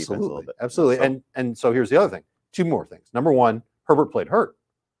scares the defense a little bit. Absolutely. And so here's the other thing. 2 more things. Number 1, Herbert played hurt.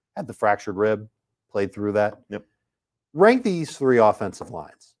 Had the fractured rib, played through that. Yep. Rank these 3 offensive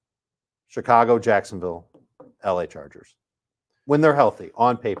lines. Chicago, Jacksonville, LA Chargers. When they're healthy,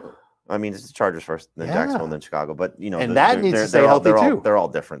 on paper. I mean, it's the Chargers first, then Jacksonville, then Chicago. But, and that needs to stay healthy too. They're all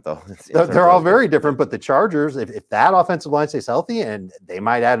different, though. They're all very different. But the Chargers, if that offensive line stays healthy, and they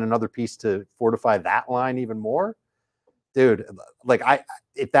might add another piece to fortify that line even more, dude,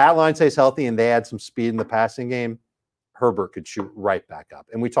 if that line stays healthy and they add some speed in the passing game, Herbert could shoot right back up.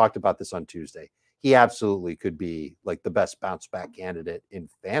 And we talked about this on Tuesday. He absolutely could be like the best bounce back candidate in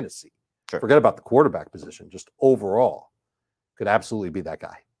fantasy. Sure. Forget about the quarterback position, just overall could absolutely be that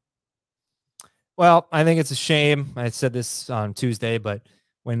guy. Well, I think it's a shame. I said this on Tuesday, but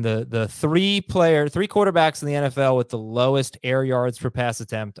when the 3 quarterbacks in the NFL with the lowest air yards per pass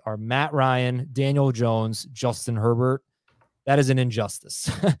attempt are Matt Ryan, Daniel Jones, Justin Herbert, that is an injustice.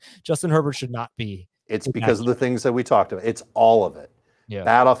 Justin Herbert should not be. It's because of the things that we talked about. It's all of it. Yeah.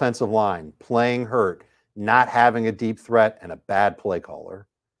 Bad offensive line, playing hurt, not having a deep threat, and a bad play caller.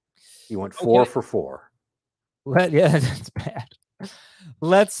 He went 4 for 4. Yeah, that's bad.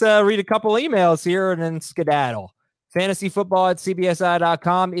 Let's read a couple emails here and then skedaddle.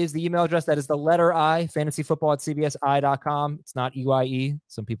 Fantasyfootball@cbsi.com is the email address. That is the letter I, fantasyfootball@cbsi.com. It's not EYE.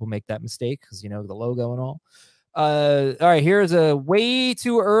 Some people make that mistake because, the logo and all. All right, here's a way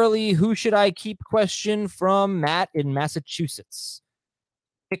too early who should I keep question from Matt in Massachusetts.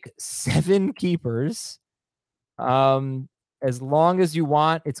 Pick 7 keepers. As long as you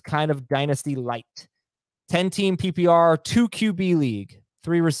want, it's kind of dynasty light. 10-team PPR, 2 QB league,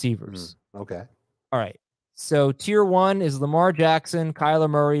 3 receivers. Okay. All right. So tier 1 is Lamar Jackson, Kyler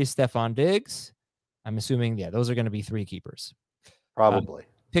Murray, Stephon Diggs. I'm assuming, those are going to be 3 keepers. Probably.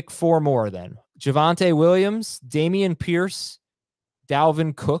 Pick 4 more then. Javonte Williams, Damian Pierce,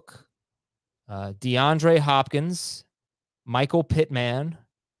 Dalvin Cook, DeAndre Hopkins, Michael Pittman,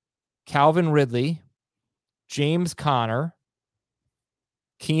 Calvin Ridley, James Conner,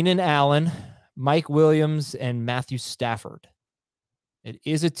 Keenan Allen, Mike Williams, and Matthew Stafford. It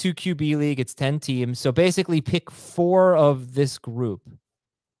is a 2 QB league. It's 10 teams. So basically pick 4 of this group.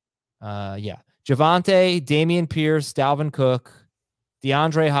 Javonte, Damian Pierce, Dalvin Cook,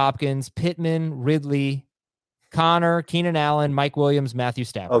 DeAndre Hopkins, Pittman, Ridley, Connor, Keenan Allen, Mike Williams, Matthew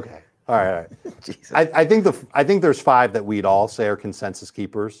Stafford. Okay. All right. I think there's 5 that we'd all say are consensus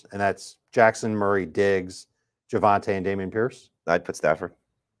keepers, and that's Jackson, Murray, Diggs, Javonte, and Damian Pierce. I'd put Stafford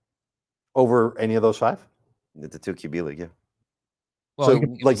over any of those 5. The 2 QB league, yeah. Well,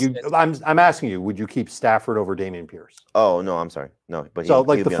 so, I'm asking you, would you keep Stafford over Damian Pierce? Oh no, I'm sorry, no. But so,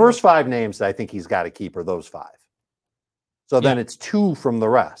 the first 5 names that I think he's got to keep are those 5. So then it's 2 from the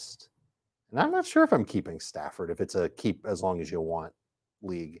rest, And I'm not sure if I'm keeping Stafford if it's a keep as long as you want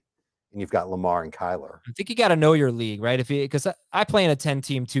league. And you've got Lamar and Kyler. I think you got to know your league, right? Because I play in a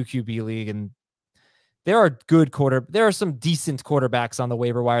 10-team 2QB league, and there are some decent quarterbacks on the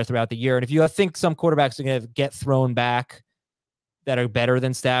waiver wire throughout the year. And if you think some quarterbacks are going to get thrown back that are better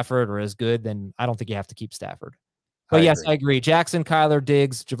than Stafford or as good, then I don't think you have to keep Stafford. But I agree. Jackson, Kyler,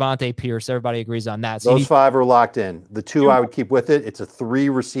 Diggs, Javonte, Pierce, everybody agrees on that. So those 5 are locked in. The 2 I would keep with it. It's a 3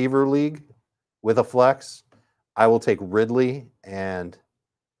 receiver league with a flex. I will take Ridley, and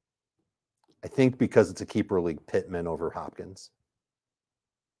I think because it's a keeper league, Pittman over Hopkins.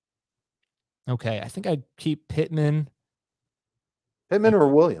 Okay, I think I'd keep Pittman or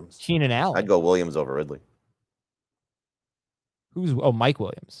Williams. Keenan Allen. I'd go Williams over Ridley. Mike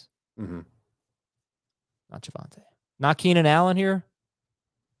Williams. Mm-hmm. Not Javonte. Not Keenan Allen here.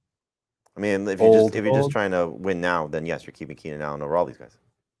 I mean, if you're just trying to win now, then yes, you're keeping Keenan Allen over all these guys.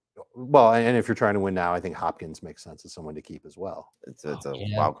 Well, and if you're trying to win now, I think Hopkins makes sense as someone to keep as well. It's a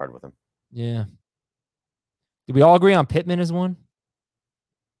wild card with him. Yeah. Did we all agree on Pittman as one?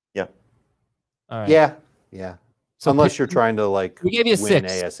 Yeah. All right. Yeah. So unless you're trying to we gave you a win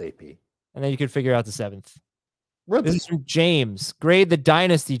 6 ASAP, and then you could figure out the 7th. Really? This is from James. Grade the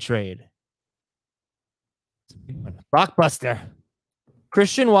dynasty trade. Blockbuster.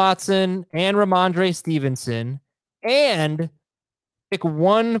 Christian Watson and Ramondre Stevenson, and pick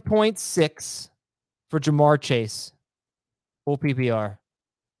 1.6 for Jamar Chase. Full PPR.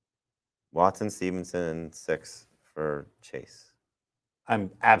 Watson, Stevenson, and 6 for Chase.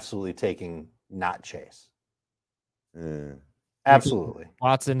 I'm absolutely taking not Chase. Absolutely.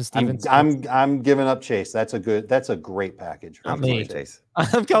 Watson, Stevenson. I'm giving up Chase. That's a great package. I'm going Chase.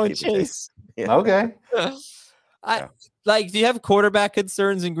 I'm going Chase. Yeah. Okay. Do you have quarterback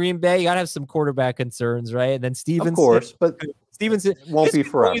concerns in Green Bay? You gotta have some quarterback concerns, right? And then Stevenson, of course, but Stevenson won't be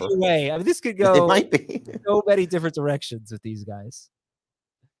forever. Either way. I mean, this could go. It might be so many different directions with these guys.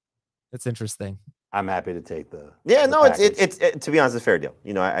 It's interesting. I'm happy to take the. Yeah, the no, package. it's to be honest, it's a fair deal.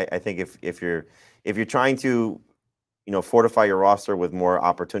 I think if you're trying to, fortify your roster with more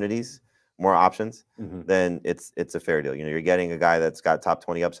opportunities, more options, then it's a fair deal. You're getting a guy that's got top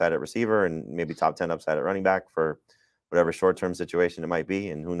 20 upside at receiver and maybe top 10 upside at running back for whatever short-term situation it might be,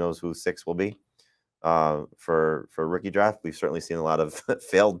 and who knows who 6 will be for rookie draft. We've certainly seen a lot of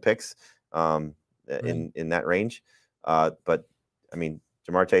failed picks in that range. But I mean,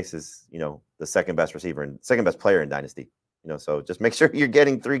 Jamar Chase is the second best receiver and second best player in Dynasty. So just make sure you're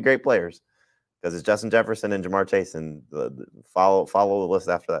getting 3 great players, because it's Justin Jefferson and Jamar Chase, and follow the list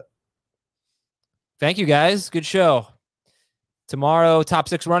after that. Thank you, guys. Good show. Tomorrow, top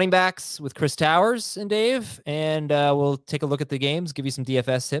 6 running backs with Chris Towers and Dave, and we'll take a look at the games, give you some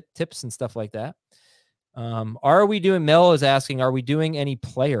DFS tips and stuff like that. Mel is asking, are we doing any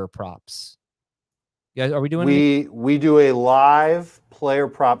player props? You guys, are we doing we do a live player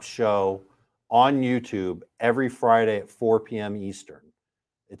prop show on YouTube every Friday at 4 p.m. Eastern.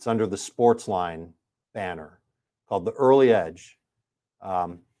 It's under the Sportsline banner called The Early Edge.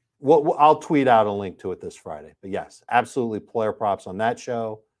 I'll tweet out a link to it this Friday. But yes, absolutely player props on that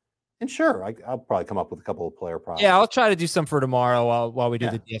show. And sure, I'll probably come up with a couple of player props. Yeah, I'll try to do some for tomorrow while we do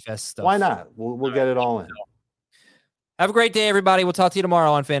the DFS stuff. Why not? We'll get it all in. Have a great day, everybody. We'll talk to you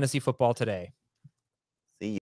tomorrow on Fantasy Football Today.